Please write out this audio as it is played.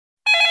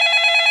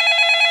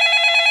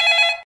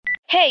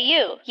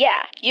you.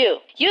 Yeah, you.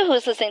 You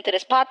who's listening to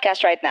this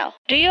podcast right now.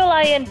 Do you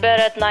lie in bed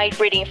at night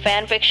reading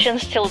fan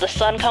fictions till the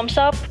sun comes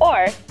up?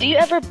 Or do you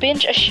ever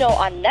binge a show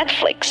on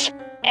Netflix?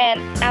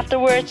 And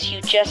afterwards,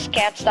 you just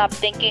can't stop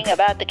thinking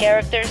about the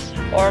characters?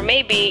 Or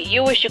maybe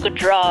you wish you could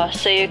draw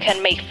so you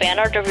can make fan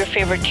art of your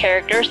favorite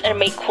characters and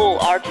make cool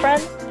art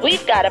friends?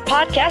 We've got a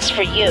podcast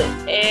for you.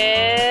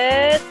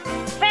 It's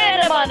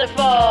Fandom on the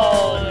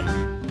Phone!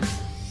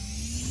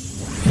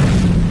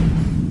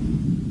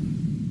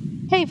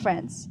 Hey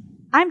friends,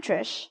 I'm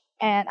Trish,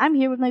 and I'm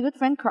here with my good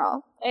friend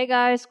Carl. Hey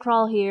guys,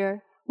 Crawl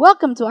here.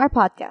 Welcome to our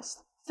podcast,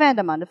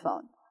 Fandom on the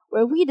Phone,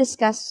 where we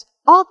discuss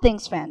all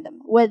things fandom,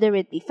 whether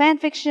it be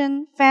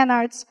fanfiction, fan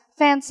arts,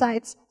 fan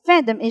sites,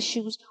 fandom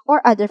issues,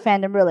 or other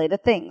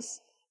fandom-related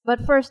things.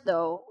 But first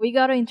though, we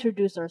gotta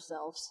introduce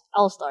ourselves.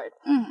 I'll start.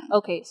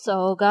 Okay,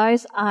 so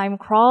guys, I'm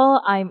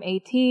Crawl, I'm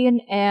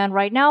 18, and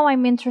right now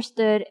I'm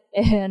interested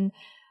in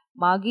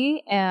Magi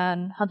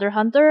and Hunter x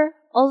Hunter.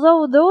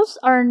 Although those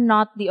are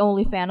not the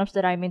only fandoms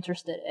that I'm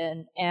interested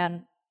in,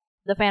 and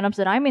the fandoms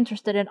that I'm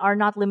interested in are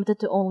not limited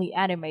to only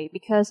anime,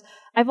 because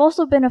I've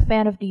also been a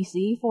fan of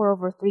DC for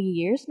over 3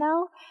 years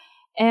now,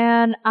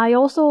 and I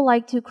also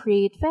like to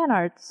create fan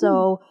art,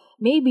 so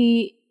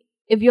maybe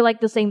if you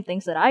like the same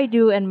things that I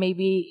do, and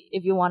maybe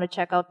if you want to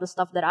check out the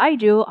stuff that I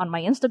do on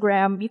my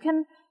Instagram, you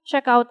can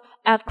check out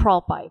at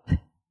Crawlpipe.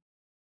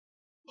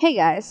 Hey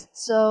guys,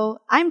 so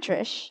I'm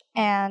Trish,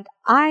 and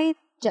I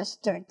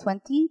just turned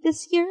 20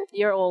 this year.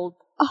 You're old.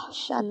 Oh,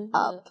 shut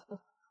up.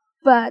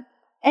 But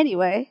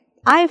anyway,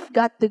 I've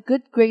got the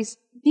good grace,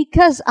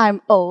 because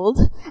I'm old,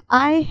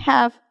 I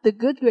have the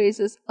good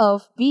graces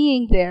of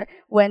being there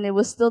when it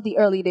was still the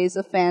early days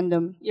of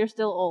fandom. You're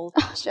still old.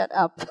 Oh, shut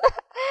up.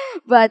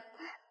 But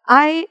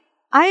I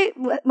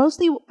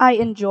mostly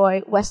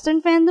enjoy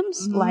Western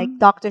fandoms like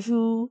Doctor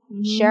Who,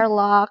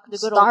 Sherlock,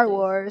 Star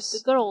Wars.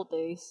 The good old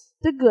days.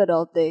 The good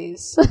old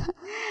days.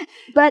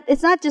 But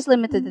it's not just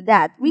limited to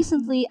that.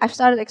 Recently, I've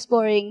started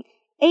exploring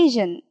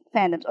Asian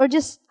fandoms, or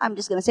I'm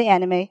just gonna say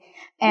anime.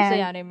 And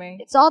say anime.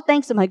 it's all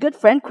thanks to my good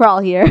friend Crawl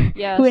here,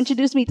 Yes. who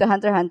introduced me to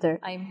Hunter x Hunter.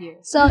 I'm here.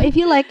 So if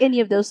you like any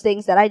of those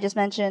things that I just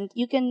mentioned,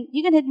 you can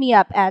hit me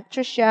up at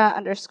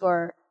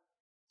Trisha_DH,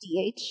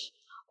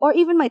 or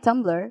even my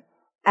Tumblr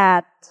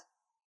at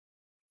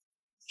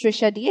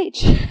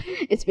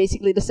TrishaDH. It's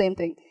basically the same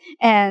thing.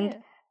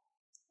 And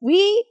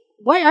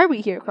why are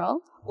we here,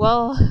 Crawl?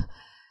 Well,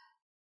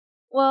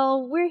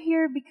 we're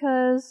here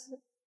because,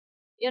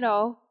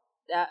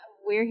 that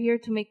we're here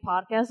to make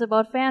podcasts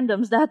about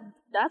fandoms.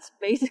 That's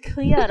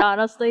basically it,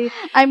 honestly.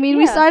 I mean,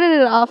 we Yeah. started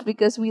it off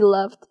because we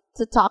loved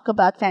to talk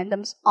about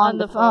fandoms on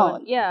the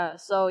phone. Yeah,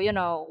 so,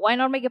 why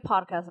not make a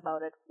podcast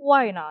about it?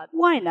 Why not?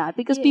 Why not?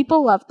 Because Yeah.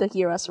 people love to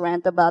hear us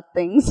rant about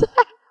things.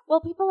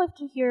 Well, people love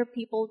to hear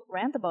people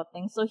rant about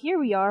things, so here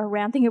we are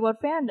ranting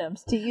about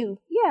fandoms. To you.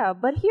 Yeah,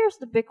 but here's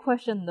the big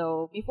question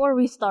though. Before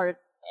we start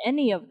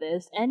any of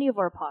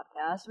our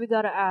podcasts, we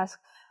gotta ask,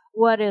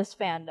 what is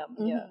fandom?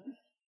 Yeah.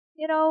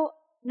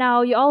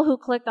 Now you all who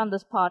clicked on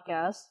this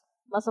podcast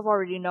must have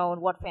already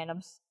known what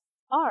fandoms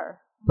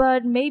are.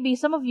 But maybe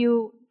some of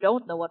you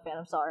don't know what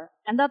fandoms are.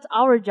 And that's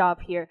our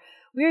job here.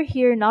 We're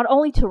here not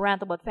only to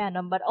rant about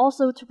fandom, but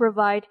also to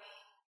provide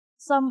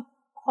some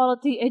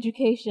quality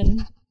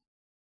education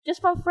just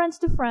from friends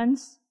to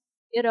friends,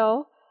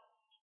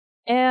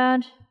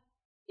 And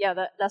yeah,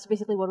 that's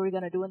basically what we're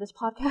gonna do in this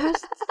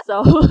podcast.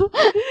 So,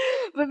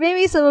 But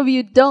maybe some of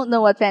you don't know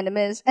what fandom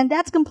is, and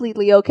that's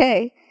completely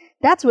okay.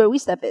 That's where we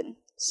step in.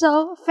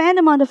 So,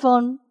 Fandom on the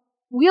Phone,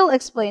 we'll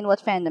explain what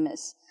fandom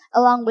is,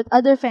 along with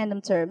other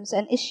fandom terms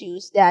and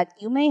issues that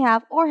you may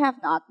have or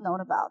have not known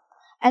about.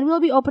 And we'll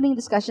be opening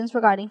discussions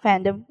regarding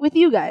fandom with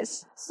you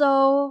guys.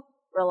 so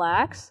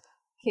relax,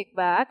 kick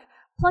back,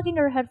 plug in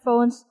your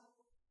headphones,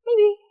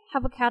 maybe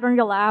have a cat on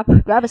your lap.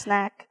 Grab a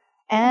snack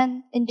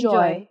and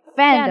enjoy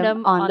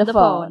Fandom on the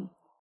Phone.